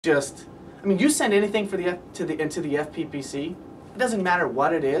just, I mean, you send anything for into the FPPC, it doesn't matter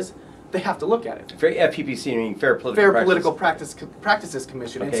what it is, they have to look at it. Very FPPC, I mean Fair Political Practices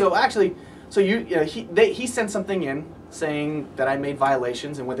Commission. Okay. And so actually, so he sent something in saying that I made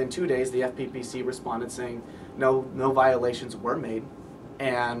violations, and within 2 days the FPPC responded saying no violations were made,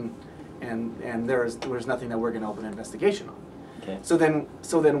 and there's nothing that we're going to open an investigation on. Okay. So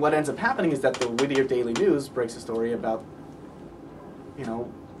then what ends up happening is that the Whittier Daily News breaks a story about, you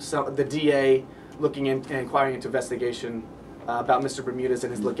know, the DA looking in and inquiring into investigation about Mr. Bermudez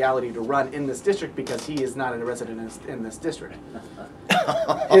and his legality to run in this district because he is not a resident in this district.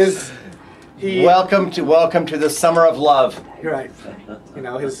 Welcome to the summer of love. Right. You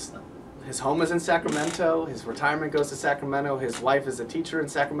know, his home is in Sacramento. His retirement goes to Sacramento. His wife is a teacher in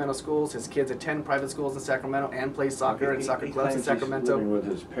Sacramento schools. His kids attend private schools in Sacramento and play soccer in soccer clubs in Sacramento. He's living with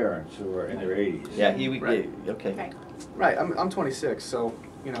his parents who are in their 80s. Yeah, right. Okay. Right. I'm 26, so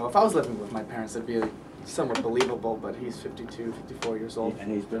you know, if I was living with my parents, it'd be somewhat believable. But he's 52, 54 years old.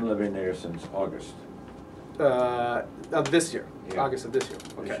 And he's been living there since August. Of this year. Yeah. August of this year.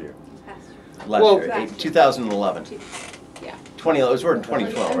 Okay. This year. Last year, 2011. Yeah. 20. It was in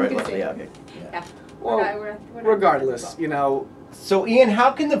 2012, right? Yeah. Okay. Yeah. Well, we're regardless, you know. So, Ian,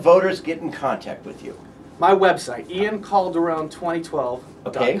 how can the voters get in contact with you? My website, iancalderon2012.com.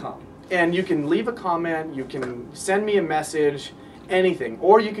 Okay. And you can leave a comment, you can send me a message, anything.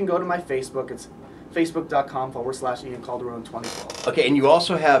 Or you can go to my Facebook. It's facebook.com/iancalderon2012. Okay, and you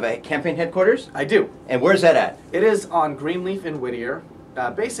also have a campaign headquarters? I do. And where's that at? It is on Greenleaf in Whittier,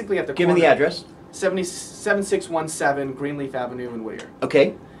 basically at the Give corner. me the address. 7617 Greenleaf Avenue in Whittier.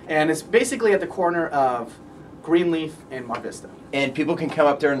 Okay. And it's basically at the corner of Greenleaf and Mar Vista. And people can come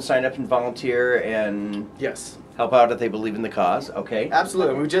up there and sign up and volunteer and Yes. help out if they believe in the cause. Okay.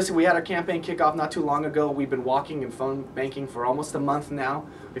 Absolutely. We had our campaign kickoff not too long ago. We've been walking and phone banking for almost a month now.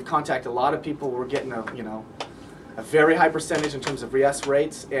 We've contacted a lot of people. We're getting a very high percentage in terms of yes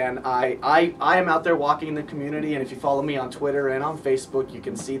rates. And I am out there walking in the community. And if you follow me on Twitter and on Facebook, you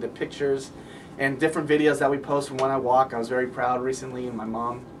can see the pictures and different videos that we post from when I walk. I was very proud recently, and my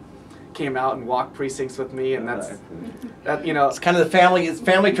mom came out and walked precincts with me, and that It's kind of the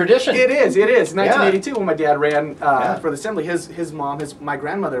family tradition. It is. 1982 when my dad ran for the assembly. My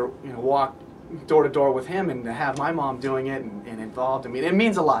grandmother, walked door to door with him, and to have my mom doing it and involved. I mean, it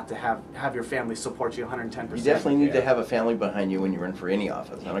means a lot to have your family support you 110%. You definitely need to have a family behind you when you run for any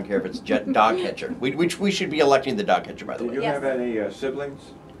office. I don't care if it's dog catcher. Which we should be electing the dog catcher, by the way. Do you have any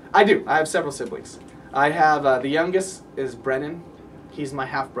siblings? I do. I have several siblings. I have the youngest is Brennan. He's my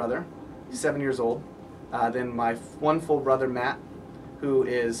half brother. He's 7 years old. Then my one full brother Matt, who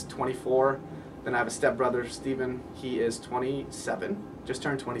is 24. Then I have a stepbrother Stephen. He is 27, just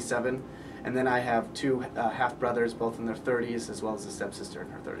turned 27. And then I have two half brothers, both in their 30s, as well as a stepsister in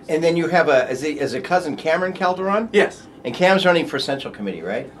her 30s. And then you have as a cousin Cameron Calderon. Yes. And Cam's running for Central Committee,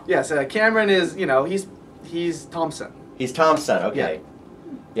 right? Yes. Cameron is, he's Thompson. He's Tom's son. Okay.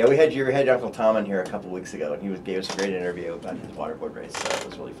 Yeah, we had your head Uncle Tom in here a couple weeks ago, and he gave us a great interview about his water board race, so it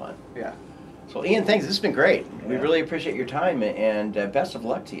was really fun. Yeah. So, Ian, thanks. This has been great. We really appreciate your time, and best of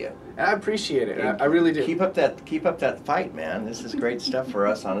luck to you. And I appreciate it. I really do. Keep up that fight, man. This is great stuff for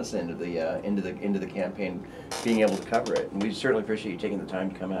us on this end of the campaign, being able to cover it. And we certainly appreciate you taking the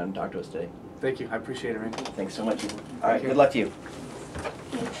time to come out and talk to us today. Thank you. I appreciate it, Randy. Thanks so much. All right. Good luck to you.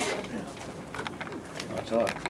 That's all.